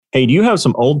Hey, do you have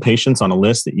some old patients on a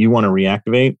list that you want to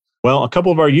reactivate? Well, a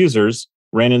couple of our users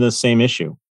ran into the same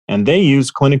issue, and they use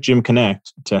Clinic Gym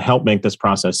Connect to help make this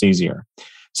process easier.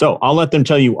 So I'll let them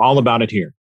tell you all about it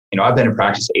here. I've been in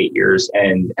practice 8 years,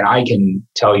 and I can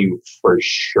tell you for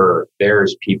sure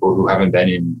there's people who haven't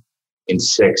been in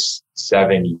 6,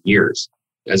 7 years.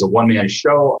 As a one-man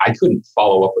show, I couldn't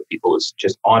follow up with people. It's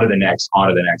just on to the next, on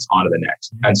to the next, on to the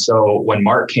next. And so when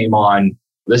Mark came on,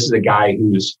 this is a guy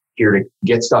who's here to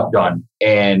get stuff done,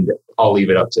 and I'll leave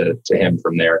it up to him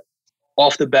from there.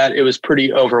 Off the bat, it was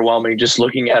pretty overwhelming just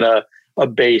looking at a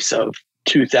base of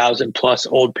 2,000 plus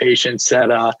old patients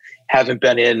that haven't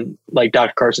been in, like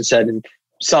Dr. Carson said, in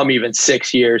some even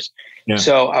 6 years. Yeah.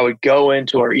 So I would go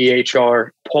into our EHR,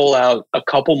 pull out a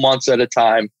couple months at a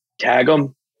time, tag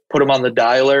them, put them on the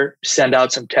dialer, send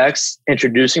out some texts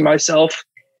introducing myself,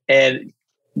 and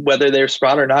whether they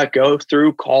respond or not, go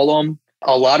through, call them.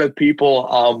 A lot of people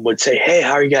would say, "Hey,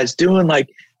 how are you guys doing? Like,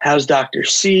 how's Dr.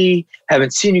 C?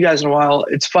 Haven't seen you guys in a while."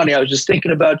 It's funny. I was just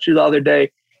thinking about you the other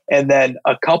day. And then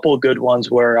a couple good ones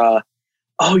were, "Oh,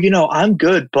 I'm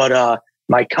good, but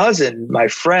my cousin, my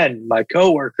friend, my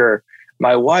coworker,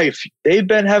 my wife, they've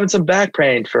been having some back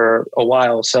pain for a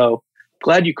while. So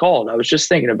glad you called. I was just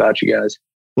thinking about you guys."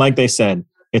 Like they said,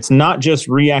 it's not just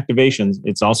reactivations,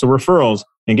 it's also referrals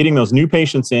and getting those new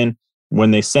patients in.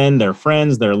 When they send their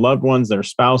friends, their loved ones, their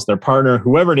spouse, their partner,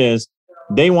 whoever it is,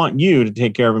 they want you to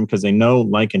take care of them because they know,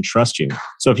 like, and trust you.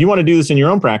 So if you want to do this in your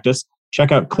own practice,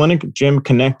 check out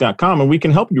clinicgymconnect.com and we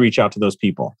can help you reach out to those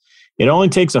people. It only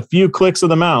takes a few clicks of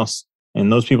the mouse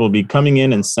and those people will be coming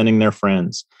in and sending their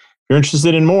friends. If you're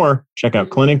interested in more, check out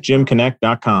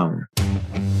clinicgymconnect.com.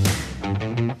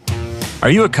 Are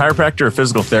you a chiropractor or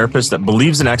physical therapist that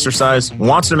believes in exercise,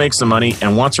 wants to make some money,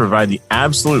 and wants to provide the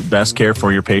absolute best care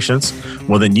for your patients?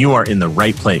 Well, then you are in the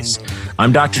right place.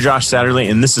 I'm Dr. Josh Satterley,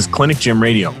 and this is Clinic Gym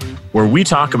Radio, where we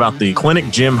talk about the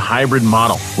clinic gym hybrid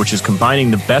model, which is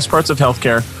combining the best parts of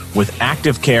healthcare with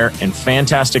active care and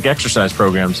fantastic exercise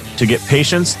programs to get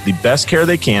patients the best care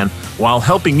they can while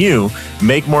helping you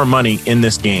make more money in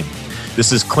this game.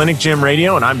 This is Clinic Gym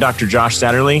Radio, and I'm Dr. Josh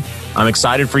Satterley. I'm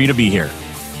excited for you to be here.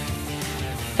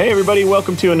 Hey, everybody.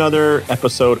 Welcome to another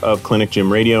episode of Clinic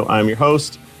Gym Radio. I'm your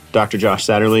host, Dr. Josh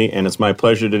Satterley, and it's my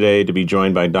pleasure today to be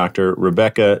joined by Dr.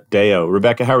 Rebecca Deo.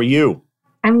 Rebecca, how are you?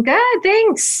 I'm good.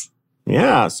 Thanks.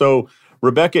 Yeah. So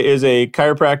Rebecca is a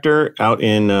chiropractor out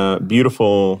in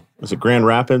beautiful, is it Grand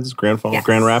Rapids, Yes.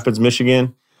 Grand Rapids,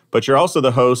 Michigan. But you're also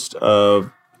the host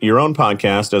of your own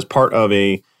podcast as part of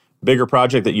a bigger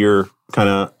project that you're kind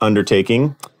of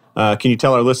undertaking. Can you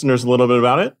tell our listeners a little bit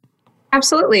about it?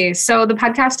 Absolutely. So the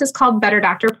podcast is called Better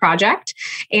Doctor Project,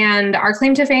 and our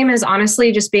claim to fame is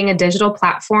honestly just being a digital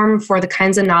platform for the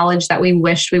kinds of knowledge that we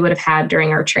wished we would have had during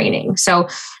our training. So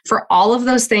for all of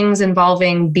those things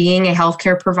involving being a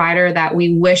healthcare provider that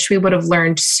we wish we would have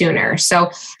learned sooner. So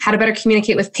how to better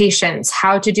communicate with patients,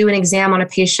 how to do an exam on a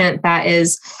patient that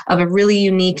is of a really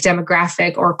unique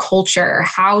demographic or culture,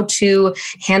 how to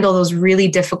handle those really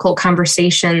difficult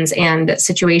conversations and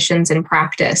situations in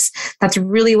practice. That's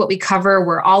really what we cover.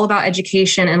 We're all about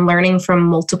education and learning from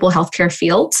multiple healthcare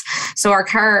fields. So our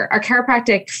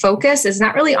chiropractic focus is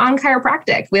not really on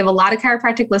chiropractic. We have a lot of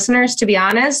chiropractic listeners, to be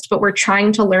honest, but we're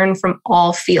trying to learn from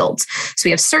all fields. So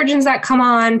we have surgeons that come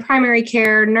on, primary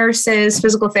care, nurses,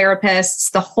 physical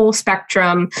therapists, the whole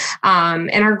spectrum.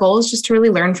 And our goal is just to really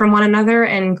learn from one another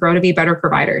and grow to be better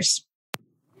providers.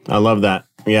 I love that.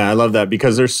 Yeah, I love that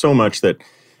because there's so much that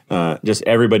just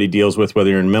everybody deals with, whether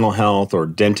you're in mental health or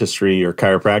dentistry or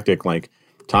chiropractic, like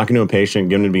talking to a patient,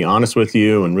 getting them to be honest with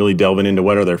you and really delving into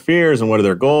what are their fears and what are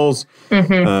their goals.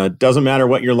 Doesn't matter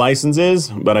what your license is,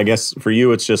 but I guess for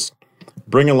you, it's just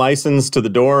bring a license to the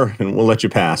door and we'll let you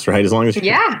pass, right? As long as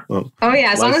you're as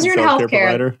long as you're in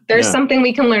healthcare, there's something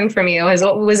we can learn from you, is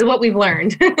what we've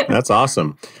learned. That's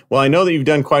awesome. Well, I know that you've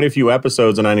done quite a few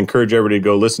episodes, and I'd encourage everybody to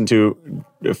go listen to,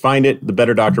 find it, the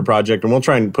Better Doctor Project, and we'll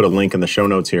try and put a link in the show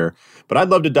notes here. But I'd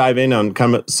love to dive in on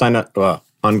kind of some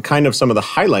of the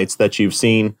highlights that you've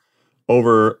seen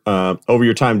over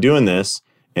your time doing this,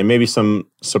 and maybe some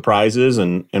surprises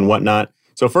and whatnot.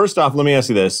 So first off, let me ask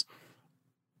you this.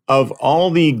 Of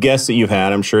all the guests that you've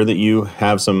had, I'm sure that you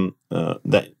have some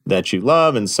that you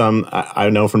love, and some I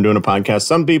know from doing a podcast,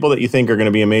 some people that you think are going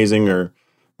to be amazing, or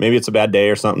maybe it's a bad day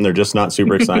or something. They're just not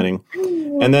super exciting.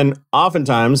 And then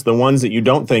oftentimes the ones that you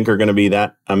don't think are going to be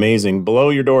that amazing blow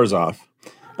your doors off.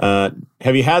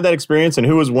 Have you had that experience, and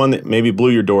who was one that maybe blew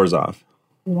your doors off?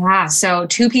 Yeah, so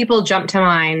two people jump to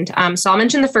mind. So I'll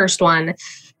mention the first one.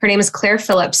 Her name is Claire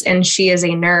Phillips, and she is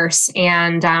a nurse.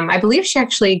 And I believe she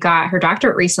actually got her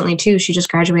doctorate recently, too. She just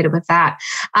graduated with that.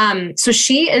 So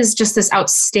she is just this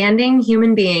outstanding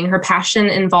human being. Her passion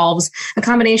involves a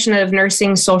combination of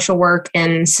nursing, social work,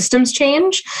 and systems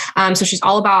change. So she's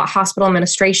all about hospital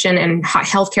administration and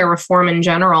healthcare reform in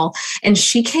general. And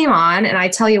she came on, and I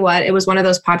tell you what, it was one of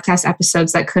those podcast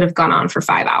episodes that could have gone on for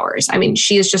 5 hours. I mean,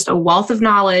 she is just a wealth of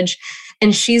knowledge.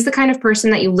 And she's the kind of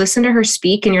person that you listen to her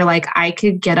speak and you're like, I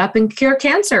could get up and cure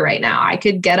cancer right now. I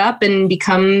could get up and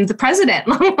become the president.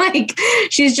 Like,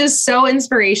 she's just so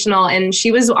inspirational. And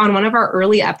she was on one of our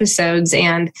early episodes.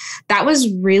 And that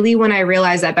was really when I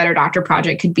realized that Better Doctor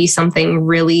Project could be something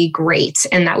really great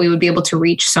and that we would be able to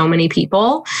reach so many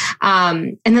people.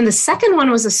 And then the second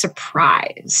one was a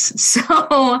surprise.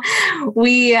 So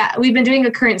we've been doing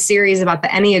a current series about the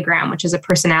Enneagram, which is a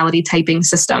personality typing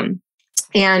system.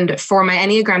 And for my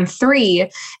Enneagram 3,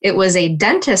 it was a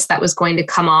dentist that was going to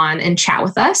come on and chat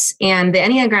with us. And the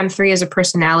Enneagram 3 is a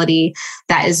personality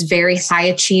that is very high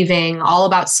achieving, all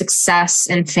about success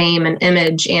and fame and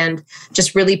image, and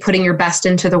just really putting your best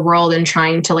into the world and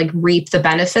trying to like reap the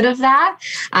benefit of that.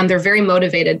 They're very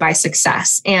motivated by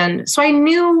success. And so I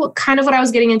knew kind of what I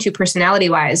was getting into personality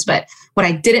wise, but what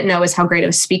I didn't know is how great of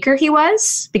a speaker he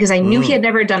was, because I knew he had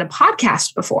never done a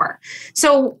podcast before.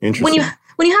 So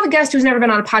when you have a guest who's never been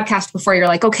on a podcast before, you're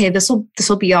like, okay, this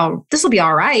will be all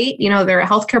right. You know, they're a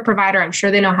healthcare provider. I'm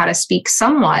sure they know how to speak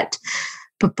somewhat.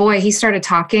 But boy, he started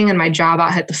talking and my jaw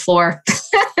about hit the floor.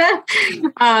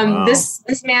 Wow. This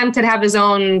man could have his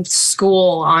own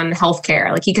school on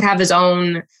healthcare. Like, he could have his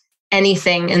own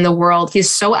anything in the world. He's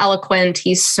so eloquent.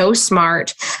 He's so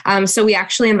smart. So we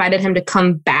actually invited him to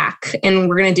come back, and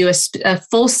we're going to do a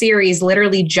full series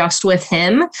literally just with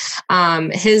him.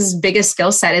 His biggest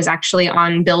skill set is actually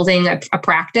on building a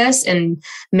practice and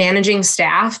managing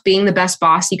staff, being the best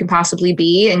boss you can possibly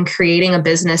be, and creating a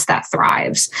business that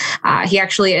thrives. He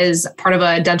actually is part of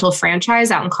a dental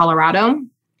franchise out in Colorado.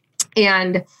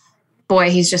 And boy,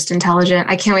 he's just intelligent.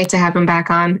 I can't wait to have him back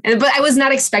on. But I was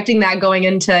not expecting that going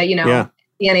into, the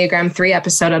Enneagram 3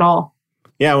 episode at all.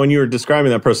 Yeah, when you were describing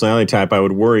that personality type, I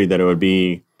would worry that it would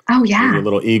be a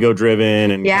little ego-driven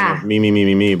and kind of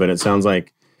me. But it sounds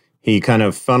like he kind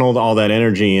of funneled all that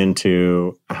energy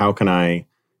into how can I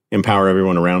empower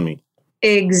everyone around me.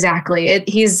 Exactly.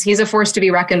 He's a force to be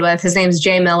reckoned with. His name's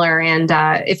Jay Miller. And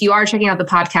if you are checking out the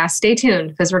podcast, stay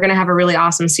tuned, because we're going to have a really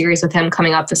awesome series with him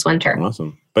coming up this winter.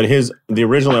 Awesome. But the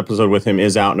original episode with him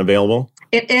is out and available?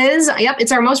 It is. Yep.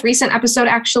 It's our most recent episode,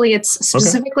 actually. It's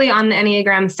specifically on the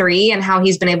Enneagram 3 and how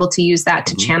he's been able to use that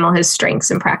to channel his strengths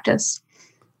in practice.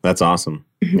 That's awesome.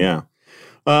 Yeah.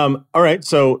 All right.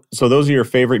 So those are your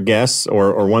favorite guests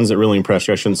or ones that really impressed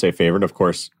you. I shouldn't say favorite. Of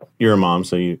course, you're a mom,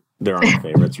 so there aren't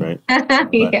favorites, right?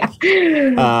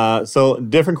 Yeah. So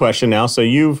different question now. So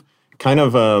you've kind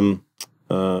of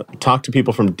talked to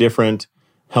people from different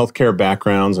healthcare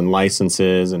backgrounds and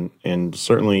licenses, and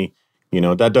certainly,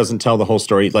 that doesn't tell the whole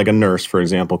story. Like a nurse, for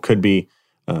example, could be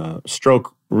a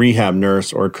stroke rehab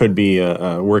nurse, or could be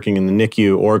working in the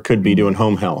NICU, or could be doing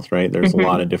home health, right? There's a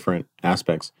lot of different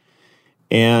aspects.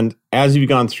 And as you've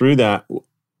gone through that,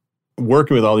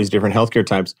 working with all these different healthcare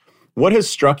types, what has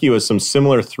struck you as some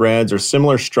similar threads or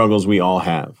similar struggles we all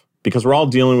have? Because we're all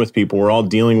dealing with people. We're all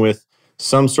dealing with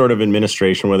some sort of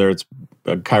administration, whether it's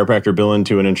a chiropractor billing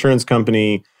to an insurance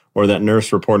company or that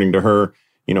nurse reporting to her,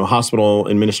 hospital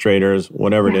administrators,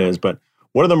 whatever it is. But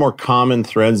what are the more common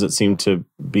threads that seem to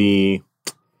be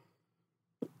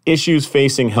issues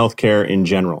facing healthcare in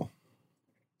general?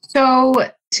 So,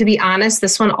 to be honest,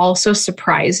 this one also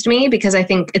surprised me, because I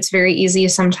think it's very easy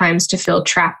sometimes to feel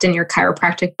trapped in your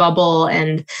chiropractic bubble.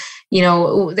 And,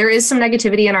 there is some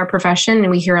negativity in our profession,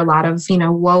 and we hear a lot of,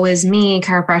 woe is me,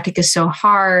 chiropractic is so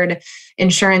hard,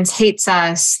 insurance hates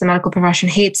us, the medical profession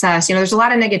hates us. There's a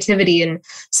lot of negativity. And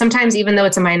sometimes, even though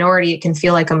it's a minority, it can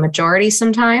feel like a majority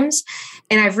sometimes.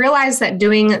 And I've realized that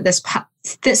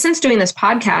since doing this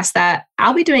podcast, that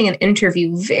I'll be doing an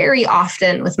interview very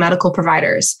often with medical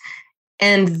providers.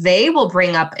 And they will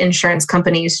bring up insurance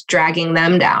companies dragging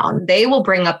them down. They will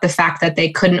bring up the fact that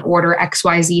they couldn't order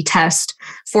XYZ test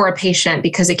for a patient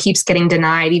because it keeps getting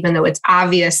denied, even though it's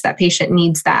obvious that patient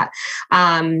needs that.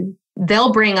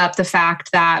 They'll bring up the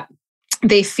fact that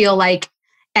they feel like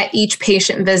at each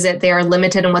patient visit, they are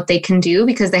limited in what they can do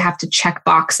because they have to check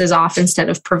boxes off instead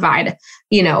of provide,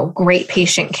 great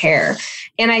patient care.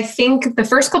 And I think the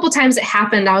first couple times it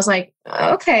happened, I was like,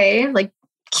 okay,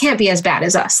 can't be as bad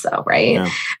as us though, right? Yeah.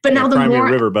 But now the more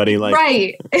river, buddy,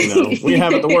 right, we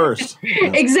have it the worst.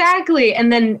 Yeah. Exactly.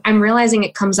 And then I'm realizing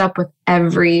it comes up with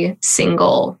every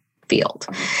single field.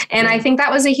 And I think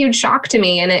that was a huge shock to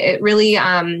me. And it really,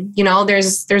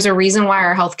 there's a reason why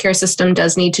our healthcare system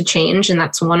does need to change. And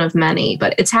that's one of many,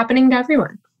 but it's happening to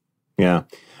everyone. Yeah.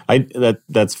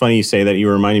 That's funny you say that. You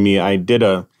reminded me, I did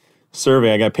a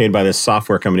survey. I got paid by this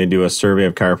software company to do a survey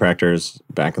of chiropractors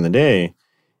back in the day.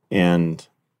 And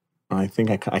I think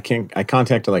I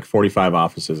contacted like 45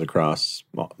 offices across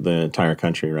the entire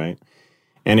country, right?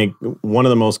 And one of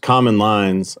the most common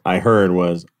lines I heard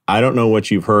was, I don't know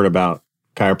what you've heard about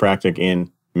chiropractic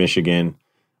in Michigan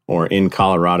or in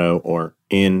Colorado or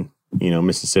in,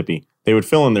 Mississippi. They would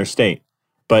fill in their state,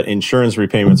 but insurance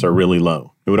repayments are really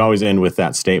low. It would always end with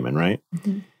that statement, right?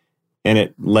 Mm-hmm. And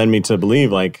it led me to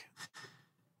believe, like,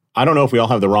 I don't know if we all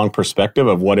have the wrong perspective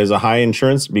of what is a high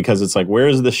insurance, because it's like, where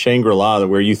is the Shangri-La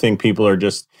where you think people are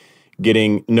just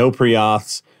getting no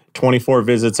pre-auths, 24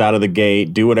 visits out of the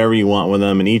gate, do whatever you want with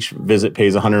them, and each visit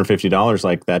pays $150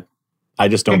 like that. I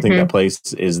just don't think that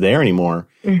place is there anymore.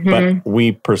 But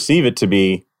we perceive it to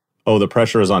be, the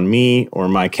pressure is on me or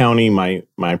my county,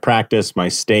 my practice, my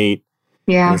state.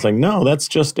 Yeah. And it's like, no, that's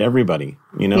just everybody.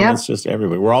 That's just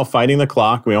everybody. We're all fighting the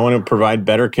clock. We all want to provide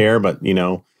better care, but,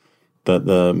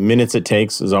 the minutes it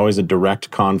takes is always a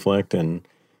direct conflict. And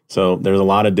so there's a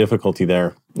lot of difficulty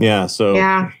there. Yeah. So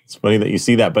it's funny that you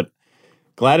see that, but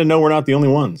glad to know we're not the only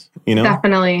ones,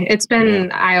 Definitely. It's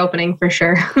been eye-opening for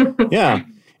sure. Yeah.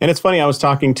 And it's funny, I was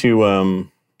talking to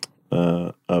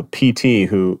a PT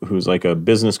who's like a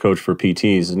business coach for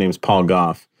PTs. His name's Paul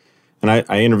Goff. And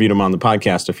I interviewed him on the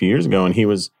podcast a few years ago, and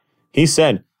he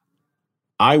said,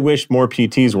 I wish more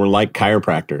PTs were like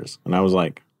chiropractors. And I was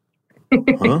like,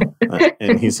 huh?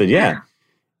 And he said, yeah.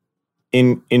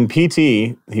 In PT,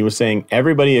 he was saying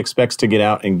everybody expects to get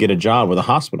out and get a job with a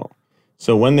hospital.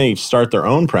 So when they start their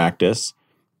own practice,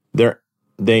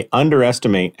 they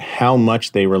underestimate how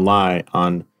much they rely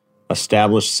on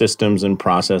established systems and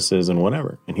processes and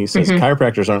whatever. And he says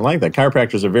chiropractors aren't like that.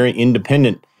 Chiropractors are very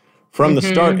independent from the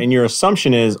start. And your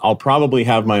assumption is, I'll probably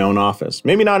have my own office.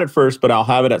 Maybe not at first, but I'll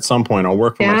have it at some point. I'll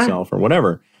work for myself or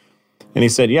whatever. And he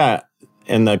said, yeah.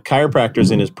 And the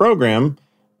chiropractors in his program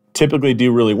typically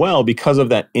do really well because of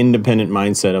that independent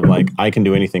mindset of like, I can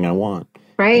do anything I want.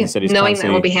 Right. He said knowing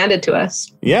that will be handed to us.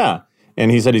 Yeah.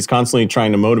 And he said he's constantly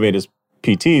trying to motivate his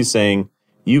PTs, saying,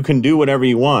 you can do whatever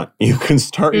you want. You can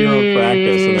start your own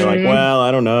practice. And they're like, well,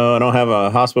 I don't know. I don't have a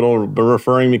hospital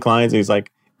referring me clients. And he's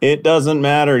like, it doesn't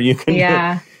matter. You can do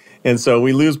it. And so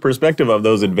we lose perspective of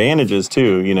those advantages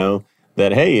too,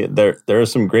 that, hey, there are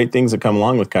some great things that come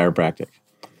along with chiropractic.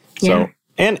 So,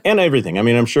 and everything. I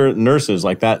mean, I'm sure nurses,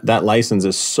 like that license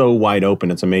is so wide open.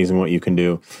 It's amazing what you can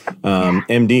do.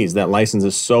 MDs, that license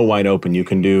is so wide open. You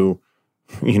can do,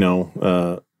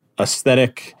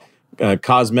 aesthetic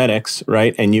cosmetics,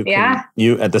 right? And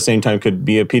you at the same time could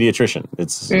be a pediatrician.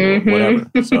 It's whatever.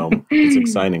 So it's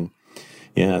exciting.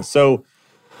 Yeah. So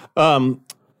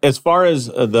as far as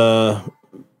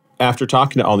after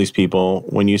talking to all these people,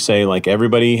 when you say like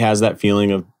everybody has that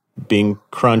feeling of being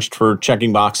crunched for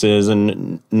checking boxes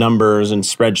and numbers and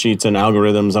spreadsheets and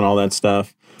algorithms and all that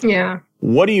stuff. Yeah.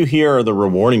 What do you hear are the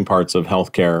rewarding parts of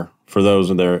healthcare for those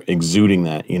that are exuding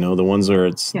that, the ones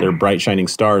where they're bright shining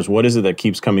stars? What is it that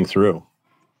keeps coming through?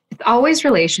 It's always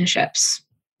relationships.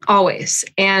 Always.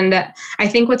 And I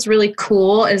think what's really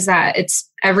cool is that it's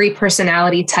every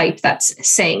personality type that's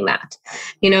saying that,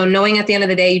 knowing at the end of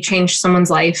the day, you changed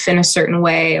someone's life in a certain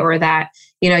way, or that,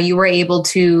 you were able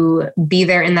to be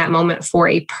there in that moment for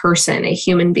a person, a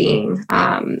human being.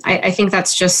 I think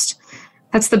that's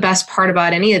the best part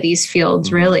about any of these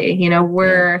fields, really.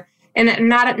 And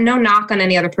no knock on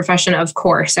any other profession, of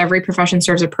course. Every profession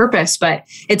serves a purpose, but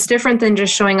it's different than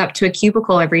just showing up to a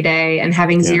cubicle every day and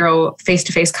having zero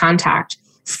face-to-face contact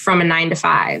from a 9 to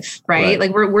 5, right?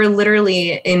 Like we're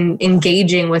literally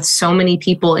engaging with so many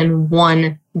people in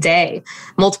one day.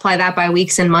 Multiply that by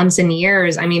weeks and months and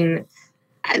years. I mean,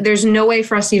 there's no way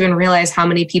for us to even realize how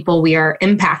many people we are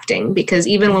impacting, because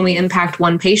even when we impact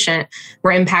one patient,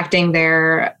 we're impacting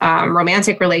their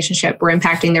romantic relationship. We're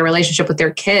impacting their relationship with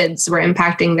their kids. We're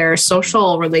impacting their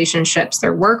social relationships,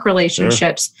 their work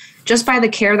relationships, just by the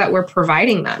care that we're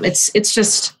providing them.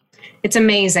 It's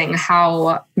amazing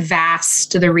how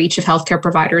vast the reach of healthcare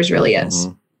providers really is.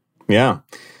 Yeah.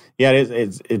 Yeah,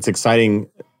 it's exciting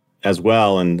as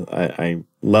well. And I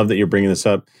love that you're bringing this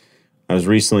up. I was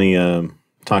recently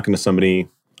talking to somebody,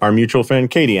 our mutual friend,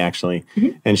 Katie, actually,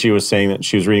 and she was saying that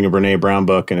she was reading a Brene Brown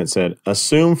book, and it said,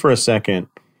 assume for a second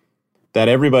that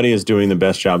everybody is doing the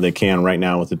best job they can right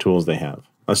now with the tools they have.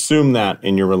 Assume that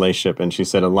in your relationship. And she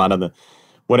said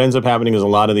what ends up happening is a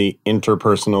lot of the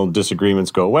interpersonal disagreements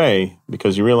go away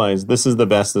because you realize this is the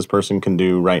best this person can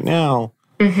do right now.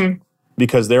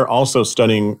 because they're also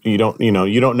studying. You don't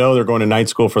know they're going to night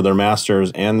school for their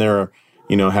master's, and they're,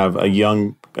 have a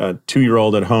young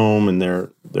 2-year-old at home, and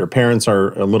their parents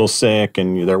are a little sick,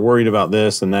 and they're worried about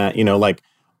this and that. Like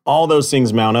all those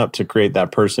things mount up to create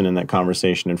that person in that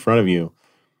conversation in front of you.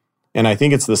 And I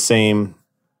think it's the same,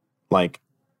 like,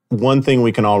 one thing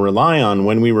we can all rely on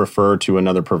when we refer to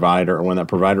another provider, or when that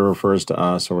provider refers to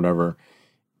us or whatever,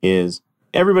 is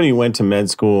everybody who went to med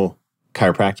school,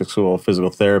 chiropractic school, physical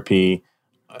therapy,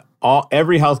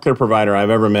 every healthcare provider I've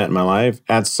ever met in my life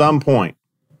at some point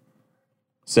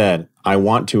said, I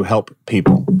want to help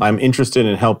people. I'm interested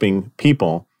in helping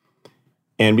people.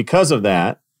 And because of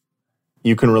that,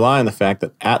 you can rely on the fact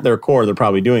that at their core, they're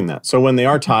probably doing that. So when they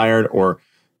are tired, or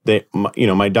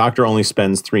my doctor only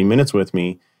spends 3 minutes with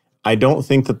me, I don't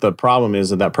think that the problem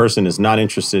is that person is not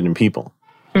interested in people.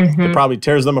 Mm-hmm. It probably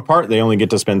tears them apart. They only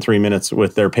get to spend 3 minutes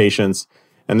with their patients,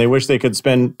 and they wish they could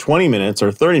spend 20 minutes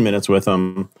or 30 minutes with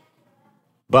them.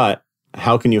 But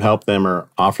how can you help them or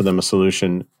offer them a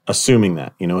solution, assuming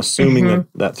that,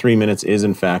 mm-hmm. that 3 minutes is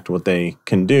in fact what they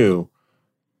can do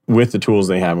with the tools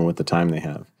they have and with the time they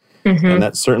have. Mm-hmm. And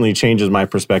that certainly changes my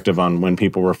perspective on when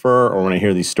people refer or when I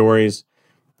hear these stories,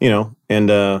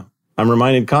 and I'm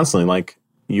reminded constantly, like,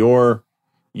 your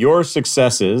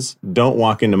successes don't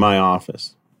walk into my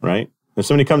office, right? If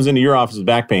somebody comes into your office with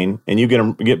back pain and you get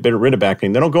rid of back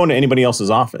pain, they don't go into anybody else's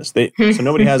office. So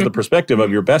nobody has the perspective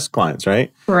of your best clients,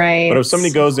 right? Right. But if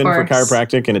somebody goes in for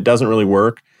chiropractic and it doesn't really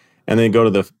work, and they go to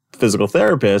the physical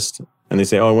therapist and they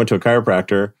say, oh, I went to a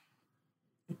chiropractor,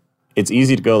 it's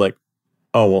easy to go like,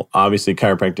 oh, well, obviously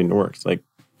chiropractic didn't work. It's like,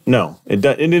 no, it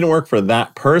didn't work for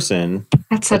that person.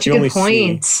 That's such a good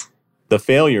point. The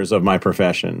failures of my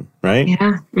profession, right?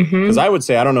 Yeah. Because I would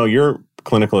say, I don't know your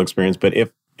clinical experience, but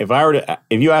if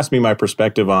you asked me my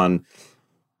perspective on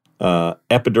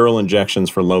epidural injections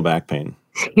for low back pain,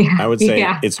 I would say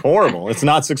it's horrible. It's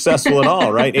not successful at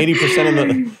all, right?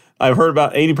 80% I've heard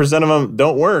about 80% of them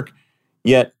don't work,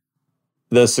 yet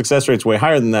the success rate's way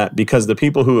higher than that because the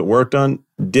people who it worked on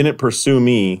didn't pursue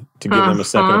me to give them a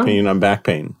second opinion on back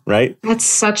pain, right? That's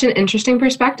such an interesting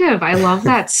perspective. I love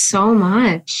that so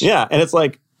much. Yeah, and it's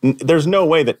like, there's no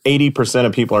way that 80%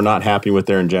 of people are not happy with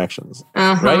their injections,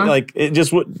 right? Like, it's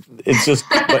just,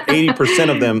 but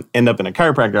 80% of them end up in a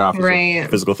chiropractor office, right, or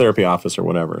physical therapy office, or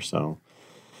whatever. So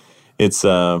it's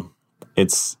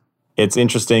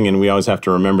interesting, and we always have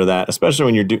to remember that, especially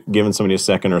when you're giving somebody a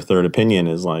second or third opinion,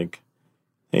 is like,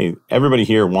 hey, everybody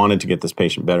here wanted to get this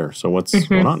patient better. So what's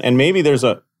going on? And maybe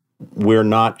we're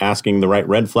not asking the right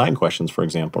red flag questions, for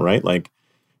example, right? Like,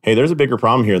 hey, there's a bigger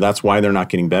problem here. That's why they're not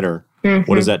getting better.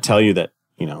 Mm-hmm. What does that tell you that,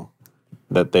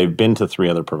 that they've been to 3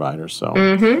 other providers?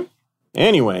 So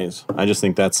anyways, I just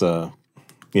think that's an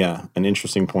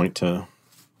interesting point to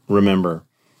remember.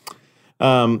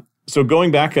 So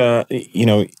going back, what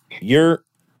year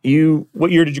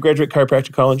did you graduate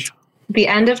chiropractic college? The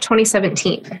end of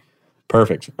 2017.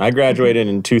 Perfect. I graduated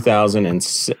in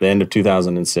the end of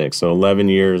 2006, so 11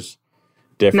 years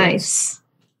difference. Nice.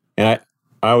 And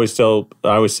I always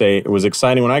say it was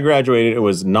exciting when I graduated. It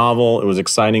was novel. It was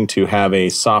exciting to have a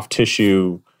soft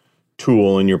tissue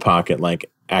tool in your pocket,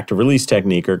 like active release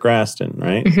technique or Graston,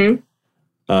 right?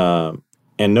 Mm-hmm.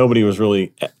 And nobody was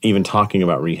really even talking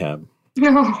about rehab.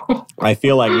 No. I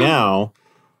feel like now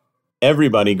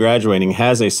everybody graduating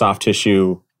has a soft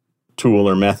tissue tool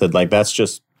or method. Like, that's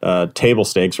just table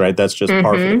stakes, right? That's just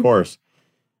par for the course.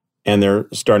 And they're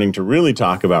starting to really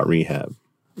talk about rehab,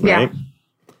 right? Yeah.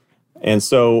 And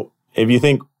so if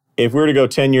we were to go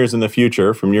 10 years in the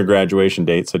future from your graduation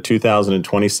date, so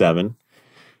 2027,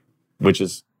 which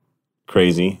is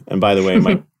crazy. And by the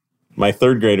way, my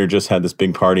third grader just had this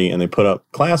big party and they put up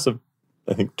class of,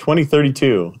 I think,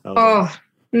 2032. Oh,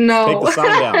 no. Take the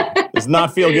sign down. Does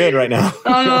not feel good right now.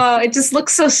 Oh, it just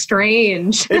looks so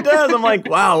strange. It does. I'm like,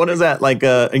 wow, what is that? Like,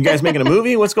 are you guys making a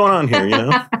movie? What's going on here,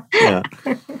 Yeah.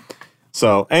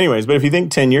 So anyways, but if you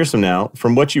think 10 years from now,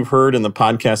 from what you've heard in the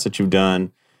podcasts that you've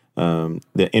done,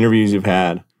 the interviews you've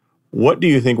had, what do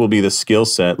you think will be the skill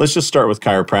set? Let's just start with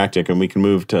chiropractic and we can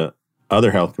move to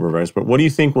other health providers. But what do you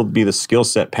think will be the skill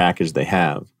set package they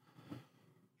have?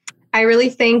 I really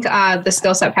think the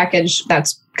skill set package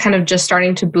that's kind of just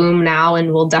starting to boom now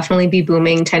and will definitely be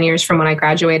booming 10 years from when I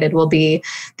graduated will be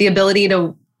the ability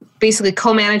to basically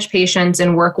co-manage patients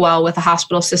and work well with a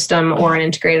hospital system or an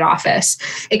integrated office.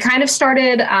 It kind of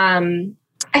started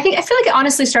I feel like it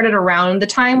honestly started around the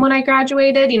time when I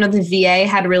graduated. You know, the VA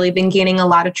had really been gaining a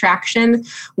lot of traction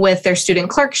with their student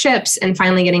clerkships and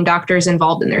finally getting doctors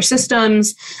involved in their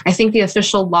systems. I think the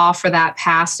official law for that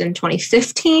passed in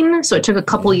 2015. So it took a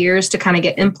couple years to kind of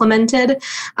get implemented.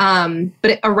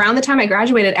 But around the time I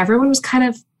graduated, everyone was kind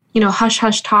of, you know, hush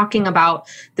hush talking about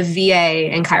the VA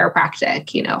and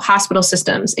chiropractic, you know, hospital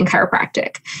systems and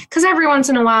chiropractic. Because every once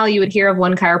in a while you would hear of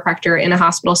one chiropractor in a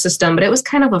hospital system, but it was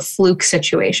kind of a fluke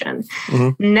situation.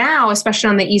 Now, especially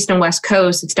on the East and West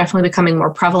Coast, it's definitely becoming more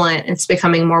prevalent. It's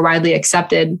becoming more widely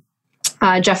accepted.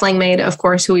 Jeff Langmaid, of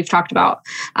course, who we've talked about,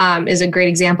 is a great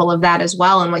example of that as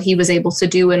well, and what he was able to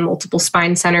do in multiple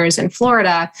spine centers in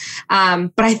Florida.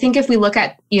 But I think if we look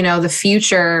at, you know, the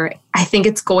future, I think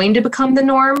it's going to become the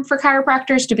norm for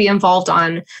chiropractors to be involved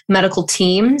on medical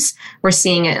teams. We're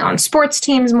seeing it on sports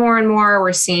teams more and more.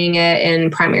 We're seeing it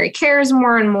in primary cares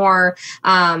more and more.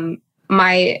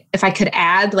 If I could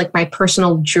add, like, my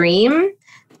personal dream,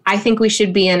 I think we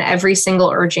should be in every single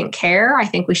urgent care. I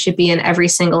think we should be in every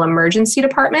single emergency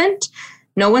department.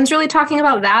 No one's really talking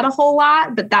about that a whole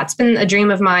lot, but that's been a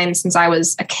dream of mine since I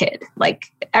was a kid.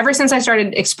 Like, ever since I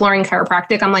started exploring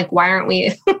chiropractic, I'm like, why aren't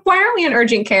we in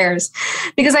urgent cares?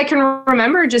 Because I can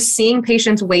remember just seeing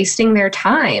patients wasting their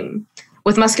time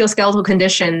with musculoskeletal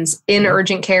conditions in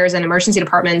urgent cares and emergency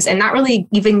departments and not really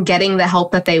even getting the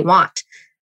help that they want.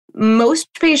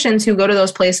 Most patients who go to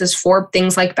those places for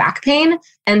things like back pain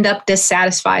end up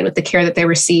dissatisfied with the care that they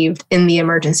received in the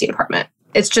emergency department.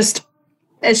 It's just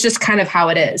kind of how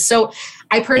it is. So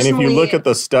I personally... And if you look at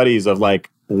the studies of like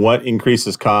what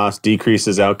increases cost,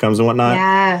 decreases outcomes and whatnot.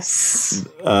 Yes.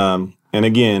 And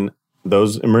again,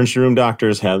 those emergency room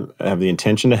doctors have the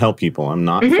intention to help people. I'm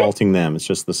not faulting them. It's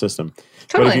just the system.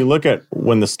 Totally. But if you look at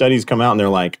when the studies come out and they're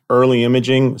like early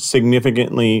imaging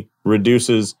significantly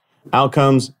reduces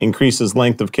outcomes, increases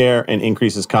length of care, and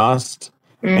increases cost.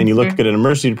 And you look at an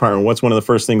emergency department, what's one of the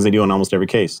first things they do in almost every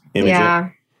case? Imaging. Yeah.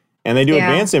 And they do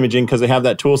advanced imaging because they have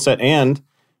that tool set. And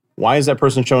why is that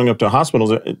person showing up to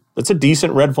hospitals? That's a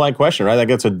decent red flag question, right? Like,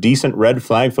 that's a decent red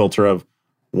flag filter of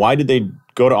why did they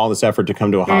go to all this effort to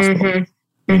come to a hospital?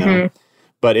 You know?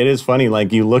 But it is funny,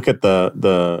 like, you look at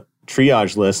the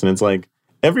triage list and it's like,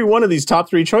 every one of these top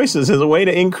 3 choices is a way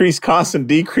to increase costs and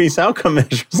decrease outcome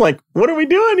measures. Like, what are we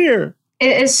doing here?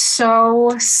 It is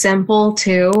so simple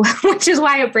too, which is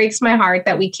why it breaks my heart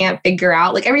that we can't figure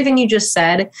out. Like, everything you just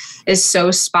said is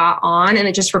so spot on, and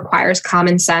it just requires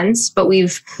common sense. But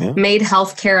we've made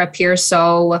healthcare appear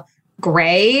so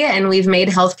gray, and we've made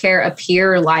healthcare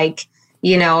appear like,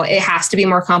 you know, it has to be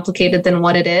more complicated than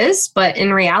what it is. But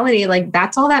in reality, like,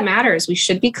 that's all that matters. We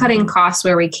should be cutting costs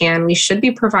where we can. We should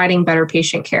be providing better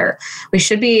patient care. We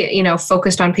should be, you know,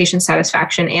 focused on patient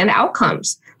satisfaction and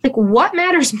outcomes. Like, what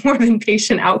matters more than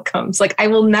patient outcomes? Like,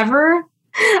 I'll never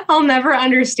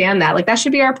understand that. Like, that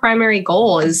should be our primary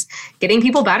goal, is getting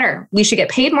people better. We should get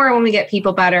paid more when we get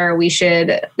people better. We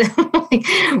should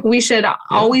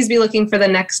always be looking for the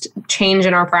next change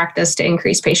in our practice to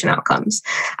increase patient outcomes.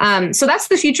 So that's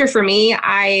the future for me.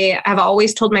 I have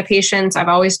always told my patients, I've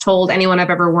always told anyone I've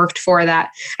ever worked for,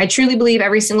 that I truly believe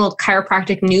every single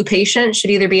chiropractic new patient should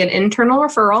either be an internal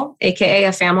referral, aka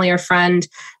a family or friend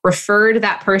referred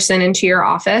that person into your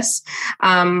office,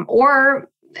 or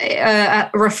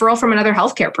a referral from another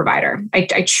healthcare provider.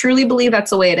 I truly believe that's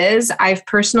the way it is. I've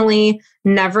personally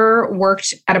never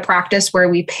worked at a practice where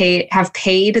we have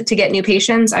paid to get new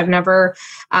patients. I've never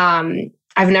been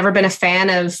a fan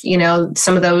of, you know,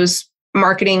 some of those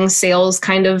marketing sales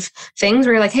kind of things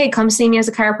where you're like, hey, come see me as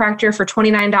a chiropractor for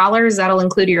 $29. That'll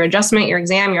include your adjustment, your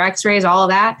exam, your x-rays, all of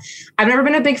that. I've never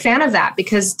been a big fan of that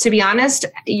because, to be honest,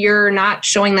 you're not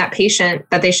showing that patient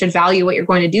that they should value what you're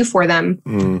going to do for them.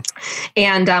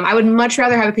 And I would much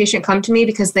rather have a patient come to me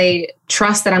because they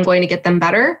trust that I'm going to get them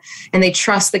better, and they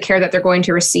trust the care that they're going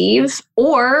to receive,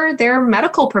 or their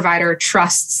medical provider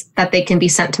trusts that they can be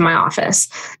sent to my office.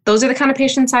 Those are the kind of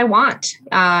patients I want.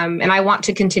 And I want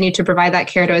to continue to provide that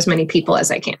care to as many people as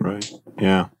I can. Right.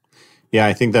 Yeah. Yeah.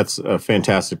 I think that's a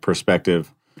fantastic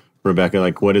perspective, Rebecca.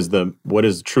 Like, what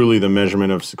is truly the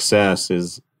measurement of success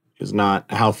is not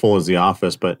how full is the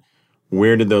office, but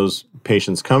where did those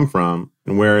patients come from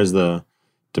and where is the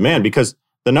demand? Because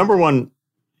the number one,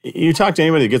 you talk to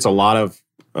anybody that gets a lot of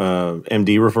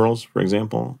MD referrals, for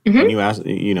example, when you ask,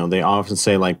 you know, they often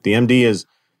say, like, the MD is,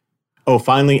 oh,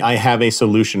 finally, I have a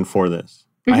solution for this.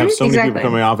 I have so many people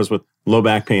come to my office with low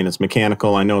back pain. It's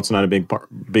mechanical. I know it's not a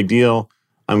big deal.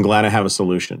 I'm glad I have a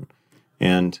solution.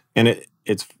 And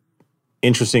it's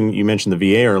interesting. You mentioned the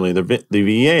VA earlier. The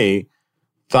VA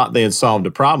thought they had solved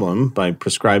a problem by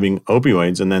prescribing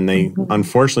opioids, and then they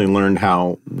unfortunately learned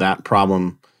how that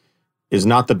problem is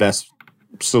not the best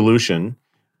solution,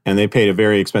 and they paid a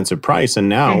very expensive price. And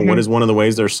now, what is one of the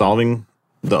ways they're solving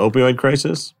the opioid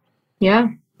crisis? Yeah.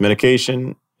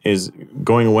 Medication is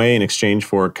going away in exchange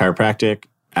for chiropractic,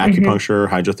 acupuncture,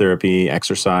 hydrotherapy,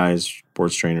 exercise,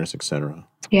 sports trainers, etc.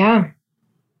 Yeah.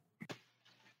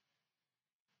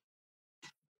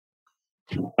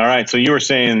 All right. So you were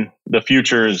saying the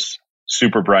future is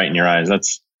super bright in your eyes.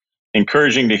 That's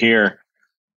encouraging to hear.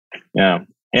 Yeah.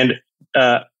 And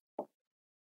I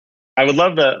would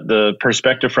love the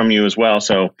perspective from you as well.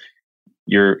 So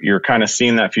you're kind of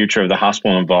seeing that future of the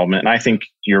hospital involvement. And I think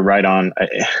you're right on.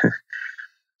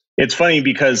 It's funny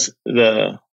because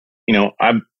I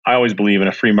always believe in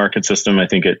a free market system. I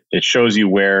think it shows you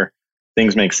where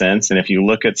things make sense. And if you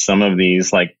look at some of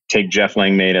these, like take Jeff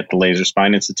Langmaid at the Laser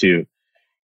Spine Institute,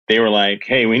 they were like,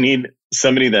 hey, we need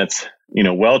somebody that's,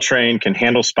 well-trained, can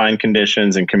handle spine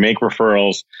conditions and can make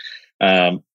referrals.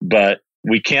 But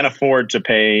we can't afford to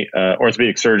pay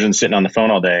orthopedic surgeons sitting on the phone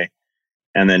all day.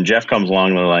 And then Jeff comes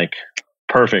along and they're like,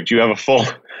 perfect. You have a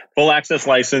full access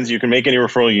license. You can make any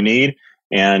referral you need.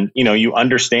 And, you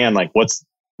understand like what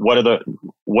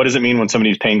does it mean when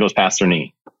somebody's pain goes past their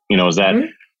knee? Is that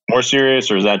more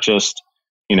serious, or is that just,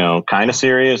 kind of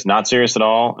serious, not serious at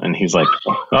all? And he's like,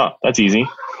 oh, that's easy.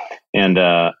 And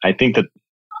I think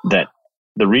that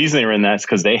the reason they were in that is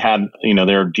because they had,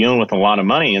 they're dealing with a lot of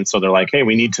money. And so they're like, hey,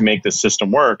 we need to make this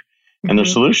system work. And their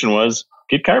solution was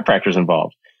get chiropractors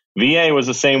involved. VA was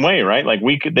the same way, right? Like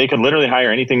they could literally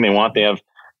hire anything they want. They have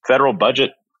federal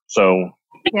budget. So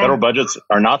federal budgets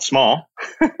are not small.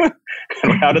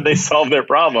 How did they solve their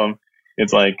problem?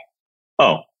 It's like,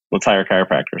 oh, let's hire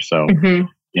chiropractors. So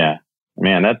yeah,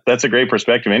 man, that's a great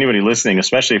perspective. Anybody listening,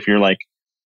 especially if you're like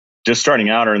just starting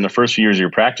out or in the first few years of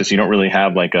your practice, you don't really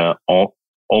have like a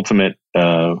ultimate,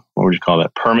 what would you call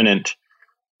that? Permanent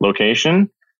location.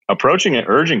 Approaching an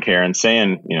urgent care and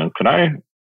saying, could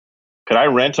I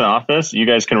rent an office? You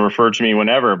guys can refer to me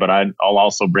whenever, but I'll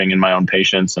also bring in my own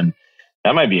patients. And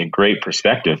that might be a great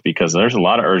perspective, because there's a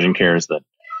lot of urgent cares that,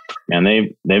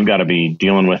 man, they've got to be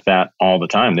dealing with that all the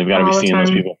time. They've got to be seeing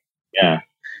those people. Yeah.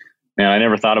 Man, I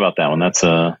never thought about that one.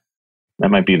 That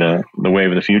might be the wave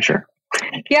of the future.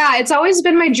 Yeah, it's always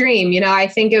been my dream. I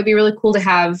think it would be really cool to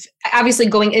have, obviously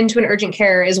going into an urgent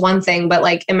care is one thing, but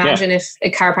like imagine if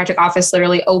a chiropractic office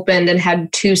literally opened and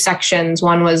had two sections.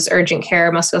 One was urgent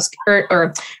care,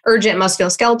 or urgent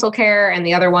musculoskeletal care. And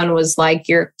the other one was like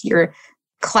your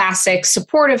classic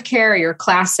supportive care, your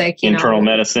classic, internal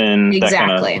medicine.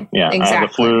 Exactly. Exactly. I have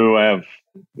the flu. I have,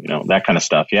 that kind of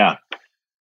stuff. Yeah.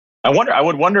 I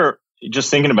would wonder, just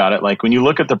thinking about it, like when you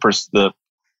look at the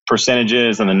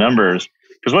percentages and the numbers,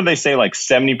 because what do they say, like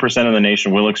 70% of the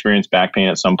nation will experience back pain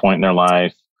at some point in their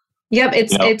life? Yep,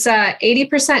 it's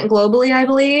 80% globally, I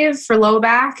believe, for low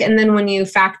back, and then when you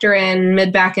factor in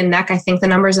mid back and neck, I think the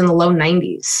number's in the low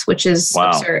 90s, which is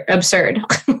absurd.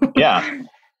 Yeah,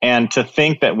 and to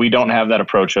think that we don't have that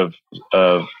approach of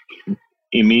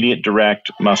immediate,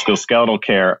 direct musculoskeletal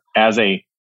care as a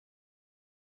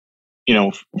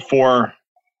for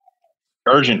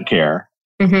urgent care.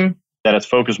 That it's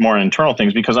focused more on internal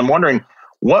things, because I'm wondering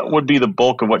what would be the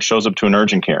bulk of what shows up to an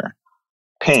urgent care?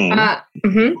 Pain,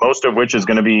 most of which is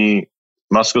going to be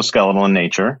musculoskeletal in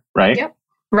nature, right? Yep.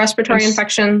 Respiratory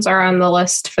infections are on the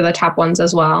list for the top ones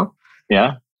as well.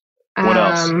 Yeah. What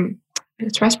else?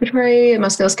 It's respiratory,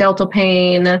 musculoskeletal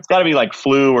pain. It's got to be like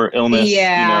flu or illness.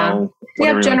 Yeah.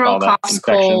 General coughs,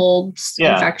 colds,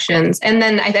 infections. And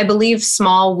then I believe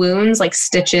small wounds like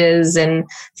stitches and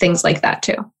things like that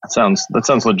too. That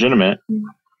sounds legitimate.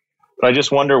 But I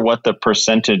just wonder what the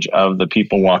percentage of the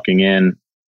people walking in,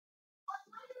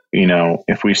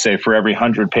 if we say for every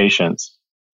 100 patients,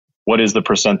 what is the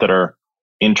percent that are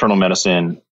internal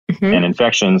medicine and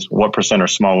infections? What percent are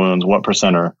small wounds? What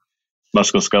percent are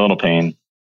musculoskeletal pain?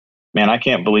 Man, I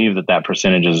can't believe that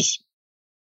percentage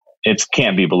it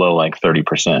can't be below like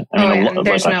 30%. I mean,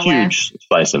 like a huge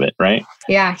slice of it, right?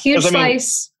 Yeah, huge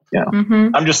slice.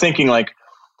 I'm just thinking like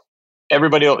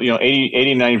everybody, 80,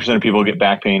 90% of people get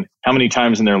back pain. How many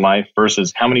times in their life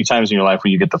versus how many times in your life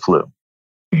will you get the flu?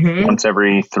 Once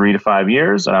every 3 to 5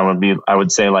 years. And I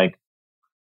would say like,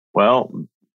 well,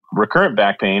 recurrent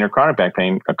back pain or chronic back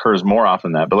pain occurs more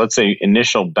often than that. But let's say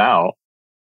initial bout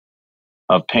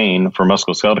of pain for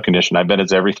musculoskeletal condition, I bet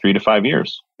it's every 3 to 5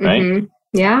 years, right?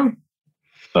 Yeah.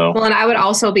 So, well, and I would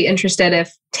also be interested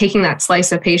if taking that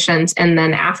slice of patients and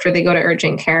then after they go to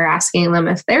urgent care, asking them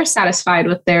if they're satisfied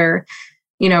with their,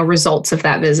 results of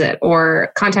that visit,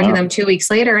 or contacting them 2 weeks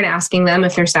later and asking them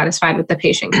if they're satisfied with the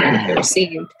patient care that they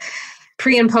received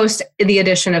pre and post the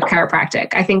addition of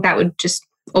chiropractic. I think that would just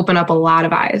open up a lot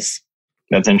of eyes.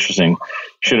 That's interesting.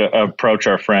 Should approach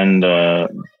our friend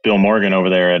Bill Morgan over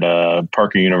there at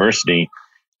Parker University,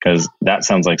 because that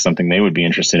sounds like something they would be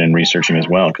interested in researching as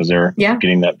well, because they're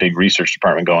getting that big research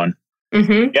department going.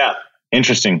 Mm-hmm. Yeah,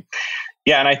 interesting.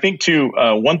 Yeah, and I think too,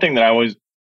 one thing that I always,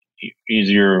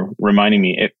 you're reminding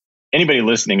me, if anybody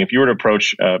listening, if you were to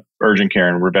approach urgent care,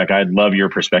 and Rebecca, I'd love your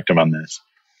perspective on this.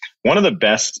 One of the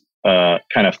best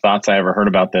kind of thoughts I ever heard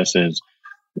about this is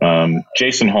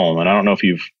Jason Holm, and I don't know if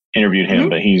you've interviewed him,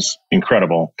 but he's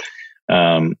incredible.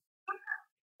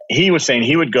 He was saying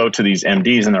he would go to these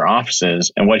MDs in their offices,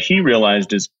 and what he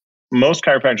realized is most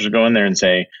chiropractors go in there and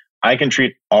say, I can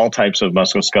treat all types of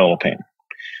musculoskeletal pain.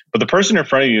 But the person in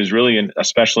front of you is really a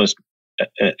specialist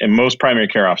in most primary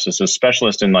care offices, a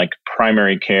specialist in like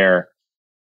primary care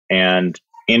and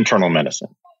internal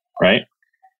medicine, right?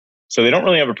 So they don't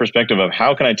really have a perspective of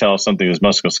how can I tell if something is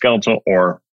musculoskeletal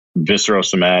or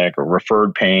viscerosomatic or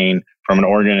referred pain from an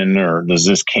organ, or is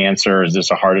this cancer? Is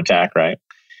this a heart attack, right?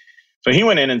 So he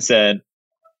went in and said,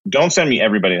 don't send me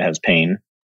everybody that has pain.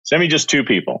 Send me just 2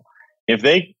 people. If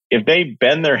they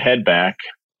bend their head back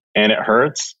and it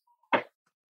hurts,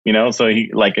 so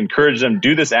he like encouraged them,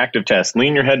 do this active test,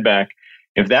 lean your head back.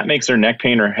 If that makes their neck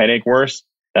pain or headache worse,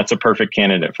 that's a perfect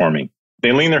candidate for me.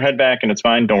 They lean their head back and it's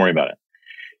fine. Don't worry about it.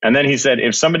 And then he said,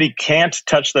 if somebody can't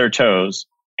touch their toes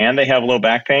and they have low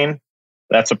back pain,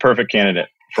 that's a perfect candidate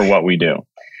for what we do.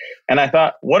 And I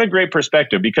thought, what a great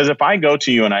perspective, because if I go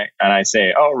to you and I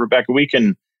say, oh, Rebecca, we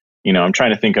can, I'm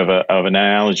trying to think of an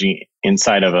analogy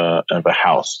inside of a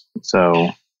house.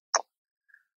 So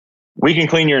we can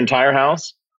clean your entire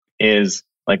house is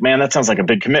like, man, that sounds like a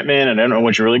big commitment. And I don't know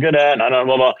what you're really good at. And I don't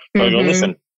know, blah, blah. But I go,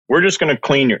 listen, we're just going to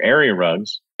clean your area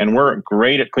rugs, and we're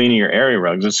great at cleaning your area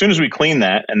rugs. As soon as we clean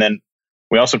that, and then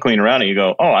we also clean around it, you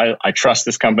go, oh, I trust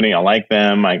this company. I like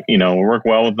them. We work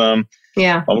well with them.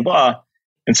 Yeah. Blah, blah, blah.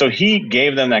 And so he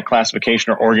gave them that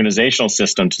classification or organizational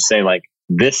system to say like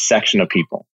this section of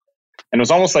people. And it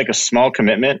was almost like a small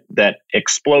commitment that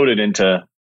exploded into,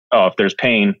 oh, if there's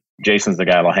pain, Jason's the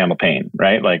guy that'll handle pain,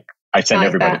 right? Like I send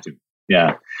everybody to.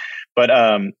 Yeah. But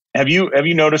have you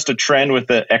noticed a trend with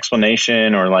the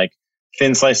explanation or like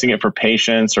thin slicing it for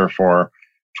patients or for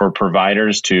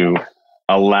providers to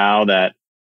allow that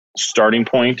starting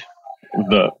point,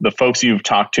 the folks you've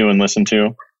talked to and listened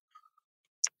to?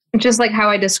 Just like how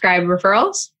I describe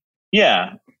referrals?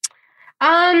 Yeah.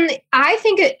 I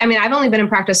think I've only been in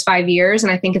practice 5 years,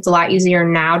 and I think it's a lot easier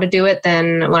now to do it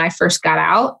than when I first got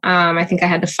out. I think I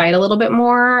had to fight a little bit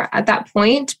more at that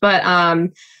point, but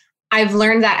I've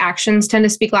learned that actions tend to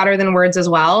speak louder than words as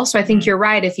well. So I think you're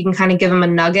right. If you can kind of give them a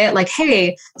nugget, like,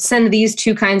 hey, send these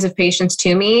 2 kinds of patients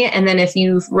to me. And then if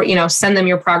you send them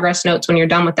your progress notes when you're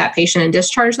done with that patient and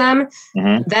discharge them,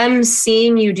 them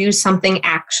seeing you do something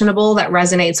actionable that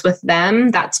resonates with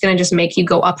them, that's going to just make you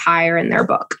go up higher in their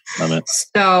book. Love it.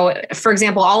 So for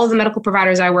example, all of the medical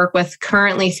providers I work with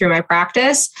currently through my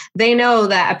practice, they know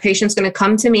that a patient's going to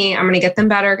come to me. I'm going to get them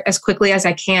better as quickly as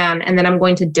I can. And then I'm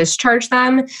going to discharge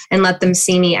them and let them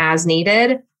see me as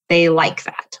needed. They like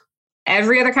that.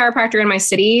 Every other chiropractor in my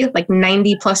city, like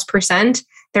 90+%,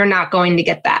 they're not going to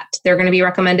get that. They're going to be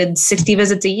recommended 60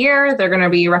 visits a year. They're going to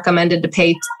be recommended to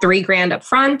pay $3,000 up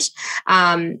front.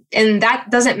 And that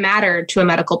doesn't matter to a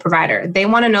medical provider. They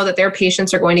want to know that their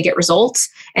patients are going to get results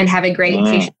and have a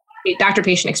great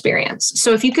doctor-patient experience.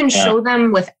 So if you can show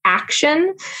them with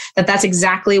action that that's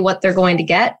exactly what they're going to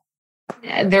get,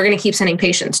 they're going to keep sending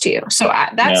patients to you. So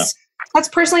that's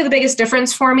personally the biggest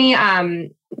difference for me.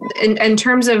 In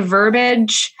terms of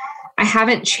verbiage, I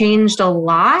haven't changed a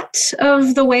lot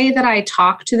of the way that I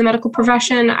talk to the medical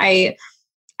profession. I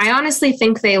honestly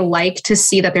think they like to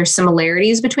see that there's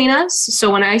similarities between us. So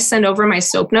when I send over my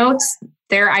SOAP notes,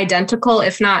 they're identical,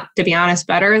 if not, to be honest,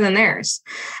 better than theirs.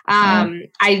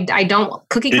 I don't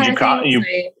cookie cutter things.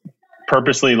 You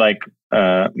purposely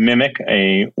mimic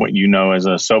what you know as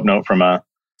a SOAP note from a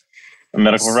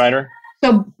medical provider?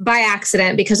 So by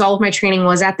accident, because all of my training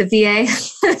was at the VA.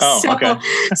 Okay.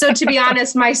 So to be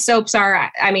honest, my SOAPs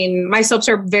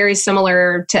are very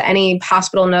similar to any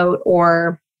hospital note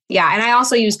and I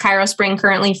also use ChiroSpring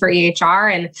currently for EHR,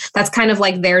 and that's kind of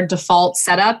like their default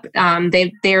setup.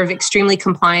 They're extremely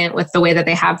compliant with the way that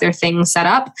they have their things set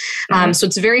up. So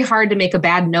it's very hard to make a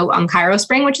bad note on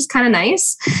ChiroSpring, which is kind of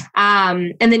nice.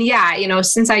 And then,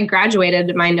 since I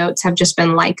graduated, my notes have just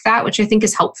been like that, which I think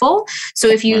is helpful. So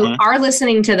if you are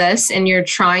listening to this and you're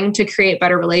trying to create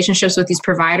better relationships with these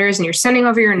providers and you're sending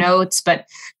over your notes, but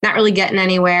not really getting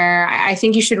anywhere, I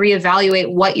think you should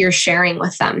reevaluate what you're sharing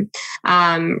with them.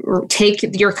 Take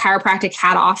your chiropractic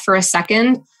hat off for a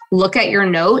second. look at your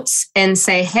notes and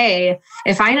say, hey,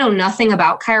 if I know nothing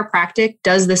about chiropractic,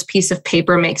 does this piece of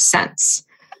paper make sense?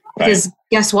 Because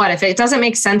guess what? If it doesn't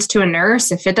make sense to a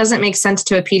nurse, if it doesn't make sense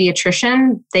to a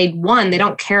pediatrician, they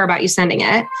don't care about you sending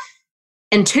it.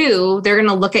 And 2, they're going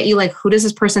to look at you like, who does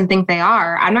this person think they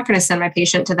are? I'm not going to send my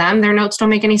patient to them. Their notes don't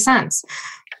make any sense.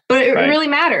 But it really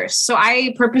matters. So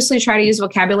I purposely try to use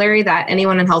vocabulary that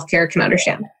anyone in healthcare can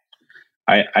understand.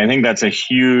 I think that's a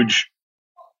huge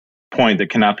point that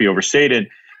cannot be overstated,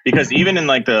 because even in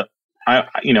like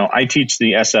I teach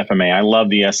the SFMA. I love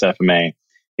the SFMA.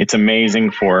 It's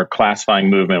amazing for classifying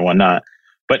movement and whatnot.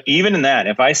 But even in that,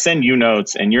 if I send you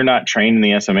notes and you're not trained in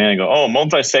the SMA, I go, oh,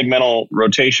 multi-segmental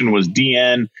rotation was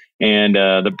DN, and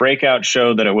the breakout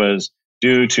showed that it was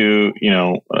due to,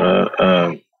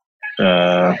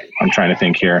 I'm trying to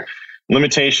think here,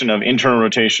 limitation of internal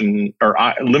rotation or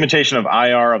limitation of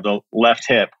IR of the left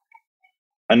hip.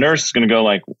 A nurse is going to go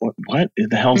like, what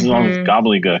the hell is all this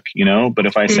gobbledygook, But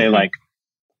if I say like,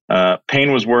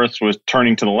 pain was worse was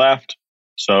turning to the left,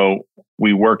 so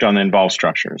we worked on the involved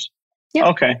structures. Yep.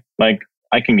 Okay, like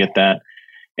I can get that.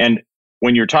 And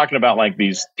when you're talking about like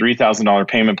these $3,000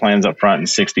 payment plans up front and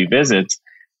 60 visits,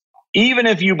 even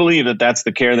if you believe that that's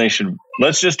the care they should,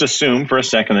 let's just assume for a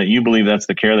second that you believe that's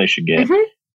the care they should get.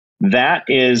 That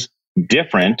is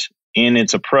different in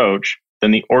its approach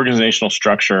than the organizational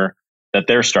structure that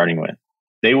they're starting with.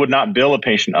 They would not bill a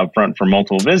patient upfront for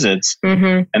multiple visits,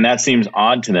 and that seems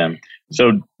odd to them.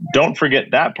 So don't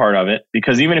forget that part of it,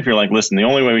 because even if you're like, listen, the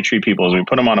only way we treat people is we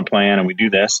put them on a plan and we do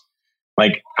this,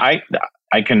 like I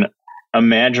can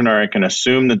imagine, or I can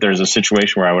assume that there's a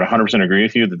situation where I would 100% agree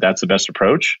with you that that's the best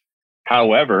approach.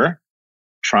 However,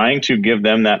 trying to give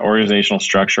them that organizational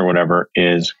structure, whatever,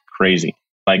 is crazy.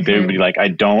 Like they would be like, I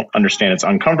don't understand. It's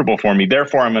uncomfortable for me.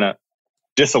 Therefore, I'm going to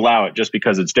disallow it just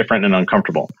because it's different and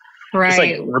uncomfortable. Right. It's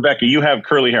like, Rebecca, you have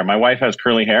curly hair. My wife has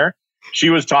curly hair. She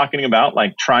was talking about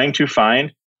like trying to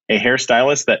find a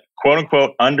hairstylist that quote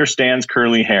unquote understands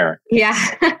curly hair. Yeah.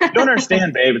 You don't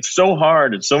understand, babe. It's so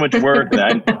hard. It's so much work. This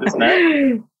and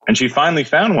that. And she finally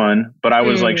found one, but I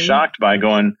was like shocked by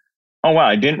going, oh wow,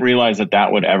 I didn't realize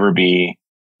that would ever be,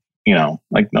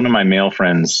 like none of my male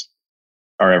friends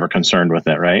are ever concerned with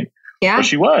it. Right. Yeah. But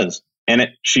she was. And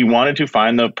she wanted to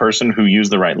find the person who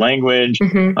used the right language,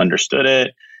 understood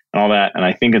it, and all that. And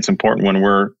I think it's important when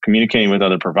we're communicating with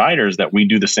other providers that we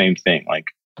do the same thing, like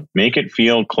make it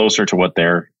feel closer to what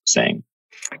they're saying.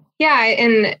 Yeah.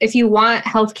 And if you want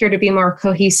healthcare to be more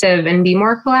cohesive and be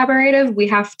more collaborative, we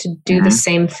have to do the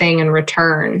same thing in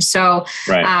return. So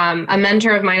a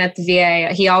mentor of mine at the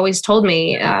VA, he always told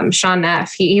me, Sean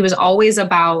Neff, he was always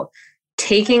about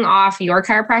taking off your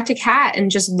chiropractic hat and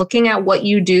just looking at what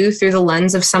you do through the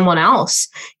lens of someone else.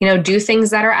 Do things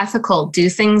that are ethical, do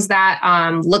things that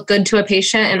look good to a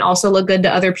patient and also look good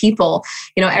to other people.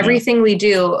 Everything we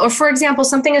do, or for example,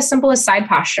 something as simple as side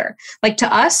posture. Like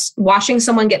to us, watching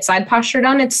someone get side posture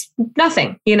done, it's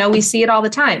nothing. We see it all the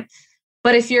time.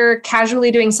 But if you're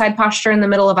casually doing side posture in the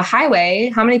middle of a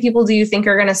highway, how many people do you think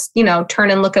are going to,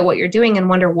 turn and look at what you're doing and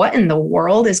wonder what in the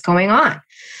world is going on?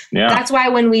 Yeah. That's why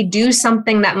when we do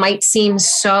something that might seem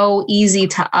so easy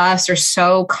to us or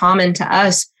so common to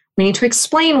us, we need to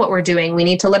explain what we're doing. We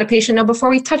need to let a patient know before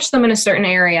we touch them in a certain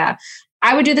area.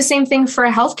 I would do the same thing for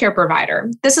a healthcare provider.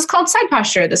 This is called side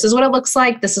posture. This is what it looks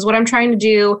like. This is what I'm trying to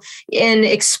do, and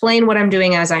explain what I'm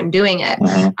doing as I'm doing it.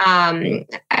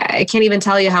 I can't even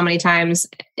tell you how many times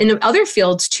in other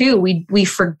fields too, we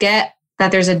forget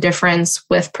that there's a difference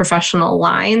with professional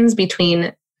lines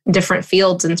between different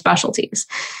fields and specialties.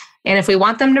 And if we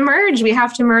want them to merge, we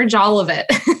have to merge all of it.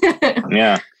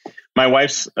 Yeah. My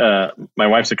wife's a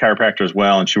chiropractor as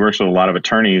well, and she works with a lot of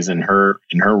attorneys in her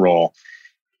role.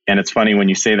 And it's funny when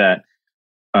you say that,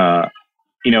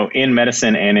 in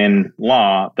medicine and in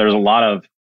law, there's a lot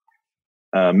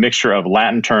of mixture of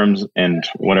Latin terms and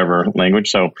whatever language.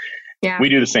 So we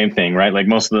do the same thing, right? Like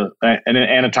most of the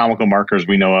anatomical markers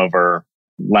we know of are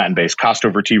Latin based.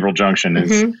 Costovertebral junction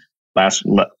is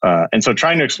and so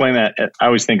trying to explain that, I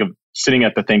always think of sitting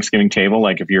at the Thanksgiving table.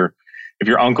 Like if your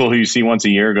uncle who you see once a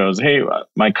year goes, hey,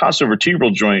 my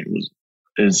costovertebral joint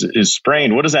is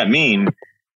sprained. What does that mean?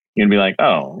 You'd be like,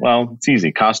 oh, well, it's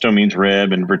easy. Costo means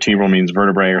rib and vertebral means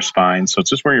vertebrae or spine. So it's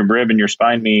just where your rib and your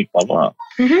spine meet, blah, blah.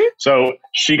 So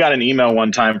she got an email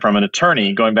one time from an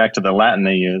attorney going back to the Latin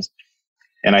they use.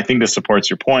 And I think this supports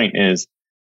your point is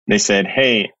they said,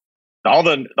 hey, all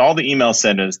the email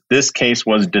said is this case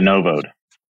was de novoed,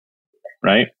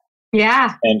 right?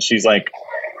 Yeah. And she's like,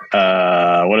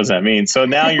 what does that mean? So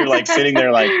now you're like sitting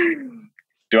there like,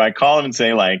 do I call him and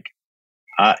say like,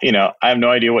 I have no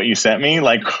idea what you sent me.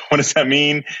 Like, what does that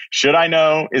mean? Should I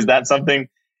know? Is that something?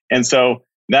 And so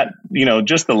that,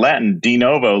 just the Latin de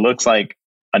novo looks like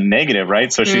a negative,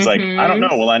 right? So she's like, I don't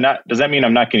know. Well, does that mean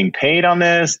I'm not getting paid on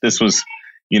this? This was,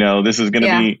 this is going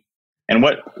to be, and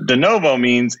what de novo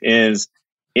means is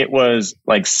it was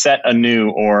like set anew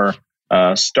or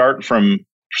start from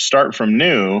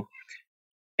new.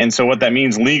 And so what that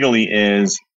means legally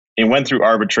is it went through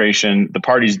arbitration. The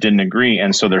parties didn't agree.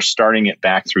 And so they're starting it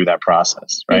back through that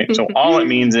process, right? So all it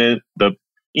means is the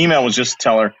email was just to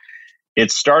tell her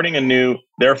it's starting anew.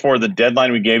 Therefore, the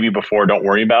deadline we gave you before, don't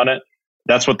worry about it.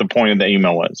 That's what the point of the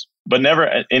email was. But never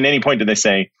at any point did they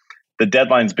say the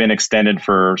deadline's been extended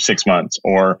for 6 months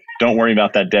or don't worry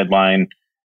about that deadline.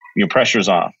 Pressure's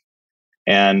off.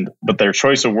 But their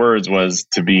choice of words was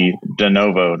to be de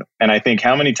novoed. And I think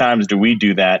how many times do we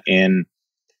do that in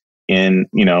explaining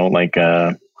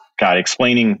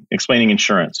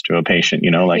insurance to a patient,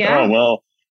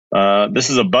 this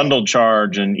is a bundled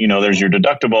charge and, there's your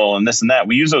deductible and this and that.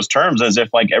 We use those terms as if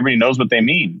like everybody knows what they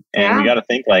mean. And we got to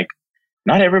think like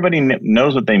not everybody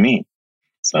knows what they mean.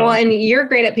 So. Well, and you're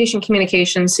great at patient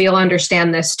communication, so you'll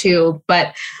understand this too.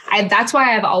 But that's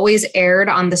why I've always erred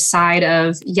on the side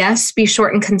of, yes, be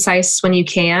short and concise when you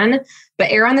can,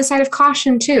 but err on the side of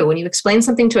caution too. When you explain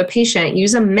something to a patient,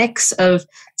 use a mix of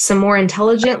some more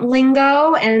intelligent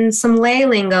lingo and some lay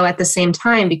lingo at the same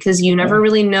time, because you never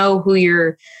really know who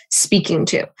you're speaking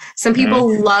to. Some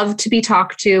people love to be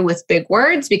talked to with big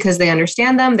words because they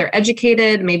understand them. They're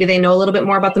educated. Maybe they know a little bit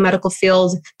more about the medical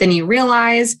field than you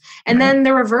realize. And then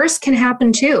the reverse can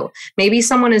happen too. Maybe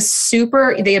someone is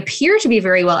they appear to be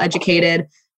very well educated,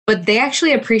 but they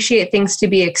actually appreciate things to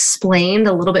be explained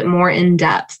a little bit more in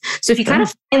depth. So if you kind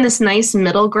of find this nice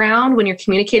middle ground when you're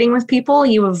communicating with people,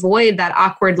 you avoid that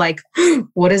awkward, like,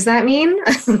 what does that mean?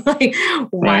 Like,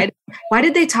 why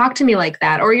did they talk to me like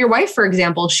that? Or your wife, for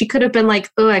example, she could have been like,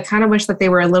 oh, I kind of wish that they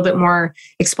were a little bit more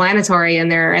explanatory in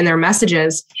their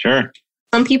messages. Sure.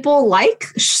 Some people like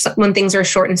when things are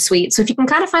short and sweet. So if you can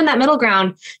kind of find that middle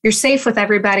ground, you're safe with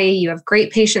everybody. You have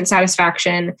great patient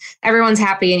satisfaction. Everyone's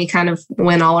happy and you kind of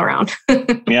win all around.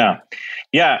 Yeah.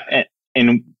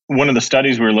 And one of the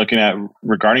studies we were looking at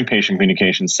regarding patient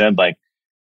communication said, like,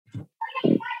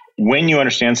 when you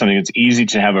understand something, it's easy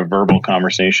to have a verbal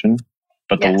conversation,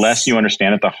 but the less you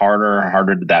understand it, the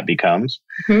harder that becomes.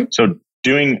 So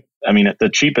the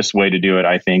cheapest way to do it,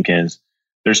 I think, is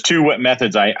there's two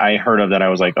methods I heard of that I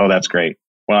was like, oh, that's great.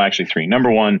 Well, actually three.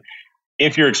 Number one,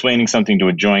 if you're explaining something to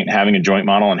a joint, having a joint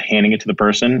model and handing it to the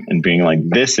person and being like,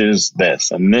 this is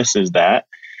this and this is that.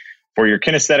 For your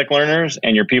kinesthetic learners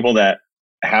and your people that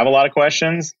have a lot of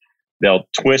questions, they'll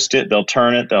twist it, they'll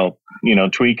turn it, they'll,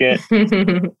 tweak it.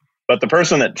 But the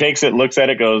person that takes it, looks at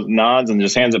it, goes, nods, and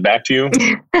just hands it back to you,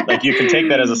 like you can take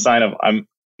that as a sign of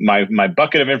my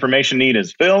bucket of information need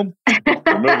is filled.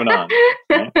 We're moving on.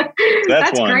 Right? So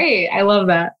that's one. Great. I love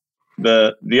that.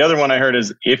 The other one I heard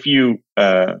is if you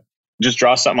just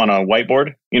draw something on a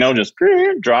whiteboard, just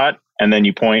draw it and then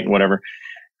you point, whatever.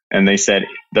 And they said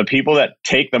the people that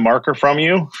take the marker from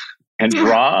you and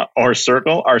draw or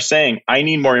circle are saying, I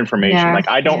need more information.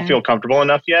 I don't feel comfortable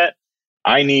enough yet.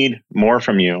 I need more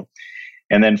from you.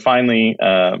 And then finally,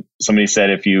 somebody said,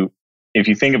 if you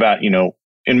think about,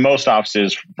 in most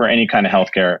offices for any kind of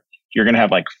healthcare, you're going to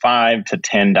have like 5 to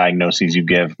 10 diagnoses you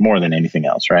give more than anything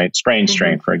else, right? Sprain,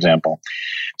 strain, for example.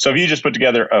 So if you just put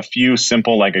together a few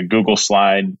simple, like a Google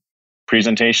slide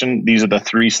presentation, these are the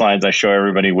 3 slides I show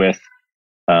everybody with,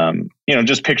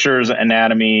 just pictures,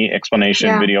 anatomy,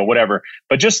 explanation, video, whatever,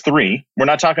 but just 3. We're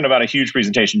not talking about a huge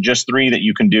presentation, just 3 that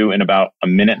you can do in about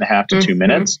 1.5 to 2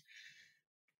 minutes.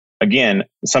 Again,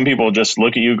 some people just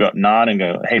look at you, go nod and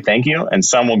go, hey, thank you. And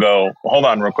some will go, hold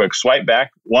on real quick, swipe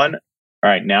back 1. All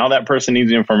right, now that person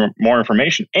needs more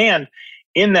information. And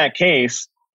in that case,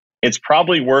 it's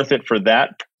probably worth it for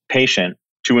that patient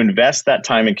to invest that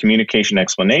time in communication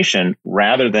explanation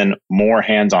rather than more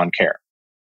hands-on care.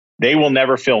 They will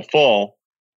never feel full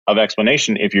of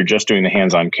explanation if you're just doing the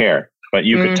hands-on care. But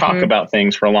you could talk about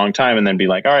things for a long time and then be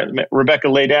like, all right, Rebecca,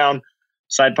 lay down,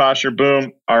 side posture,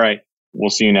 boom. All right,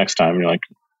 we'll see you next time. And you're like,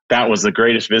 that was the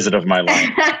greatest visit of my life.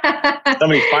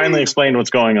 Somebody finally explained what's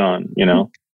going on,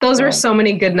 Those were so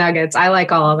many good nuggets. I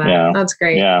like all of that. Yeah, that's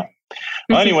great. Yeah.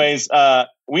 Well, anyways,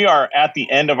 we are at the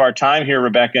end of our time here,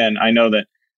 Rebecca, and I know that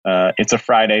it's a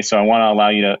Friday, so I want to allow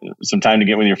you some time to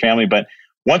get with your family. But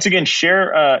once again,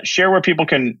 share where people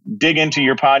can dig into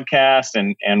your podcast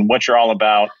and what you're all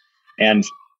about. And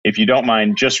if you don't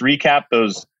mind, just recap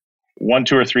those 1,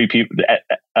 2, or 3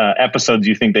 episodes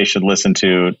you think they should listen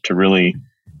to really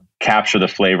capture the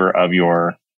flavor of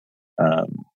your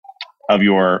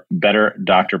Better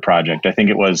Doctor project. I think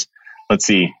it was, let's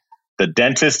see, the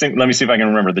dentist. Let me see if I can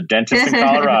remember. The dentist in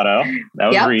Colorado. That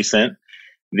was recent.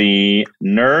 The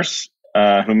nurse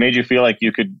who made you feel like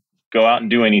you could go out and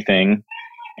do anything.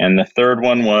 And the third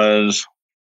one was,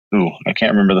 I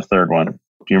can't remember the third one.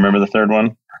 Do you remember the third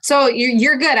one? So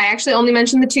you're good. I actually only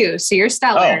mentioned the two. So you're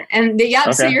stellar. And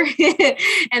so you're.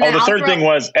 And the third thing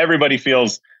was everybody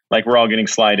feels like we're all getting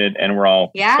slighted and we're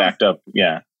all stacked up.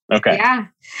 Yeah. Okay. Yeah.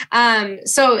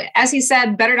 So as he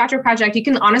said, Better Doctor Project, you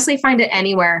can honestly find it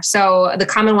anywhere. So the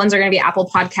common ones are going to be Apple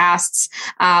Podcasts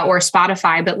or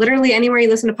Spotify, but literally anywhere you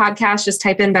listen to podcasts, just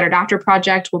type in Better Doctor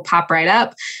Project, will pop right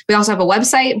up. We also have a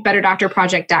website,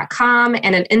 betterdoctorproject.com,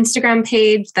 and an Instagram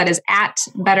page that is at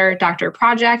Better Doctor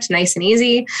Project. Nice and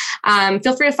easy.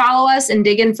 Feel free to follow us and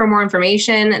dig in for more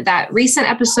information. That recent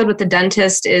episode with the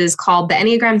dentist is called the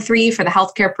Enneagram 3 for the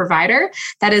Healthcare Provider.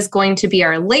 That is going to be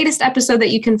our latest episode that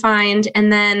you can find.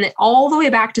 And then all the way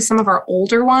back to some of our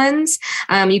older ones,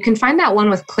 you can find that one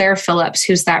with Claire Phillips,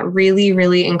 who's that really,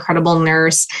 really incredible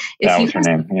nurse. That was her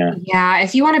name. Yeah.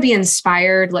 If you want to be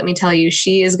inspired, let me tell you,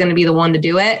 she is going to be the one to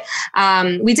do it.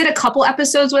 We did a couple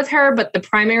episodes with her, but the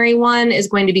primary one is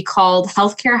going to be called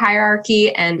Healthcare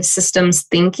Hierarchy and Systems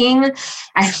Thinking.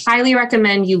 I highly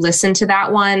recommend you listen to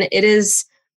that one.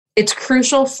 It's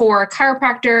crucial for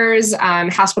chiropractors,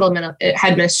 hospital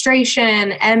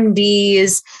administration,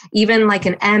 MDs, even like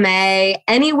an MA,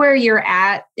 anywhere you're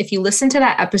at. If you listen to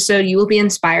that episode, you will be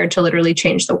inspired to literally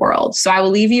change the world. So I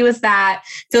will leave you with that.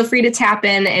 Feel free to tap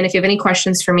in. And if you have any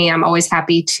questions for me, I'm always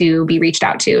happy to be reached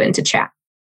out to and to chat.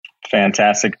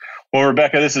 Fantastic. Well,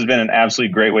 Rebecca, this has been an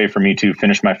absolutely great way for me to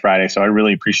finish my Friday. So I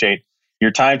really appreciate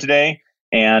your time today.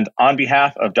 And on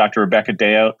behalf of Dr. Rebecca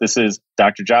Deyo, this is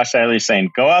Dr. Josh Shiley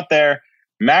saying, go out there,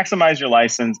 maximize your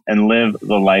license, and live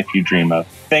the life you dream of.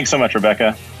 Thanks so much,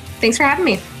 Rebecca. Thanks for having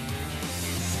me.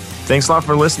 Thanks a lot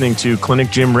for listening to Clinic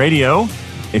Gym Radio.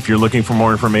 If you're looking for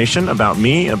more information about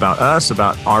me, about us,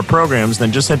 about our programs,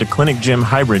 then just head to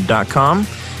clinicgymhybrid.com.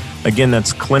 Again,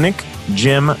 that's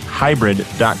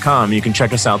clinicgymhybrid.com. You can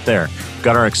check us out there. We've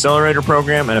got our accelerator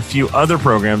program and a few other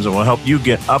programs that will help you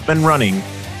get up and running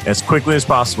as quickly as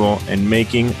possible and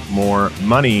making more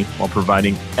money while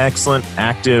providing excellent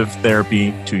active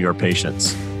therapy to your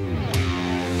patients.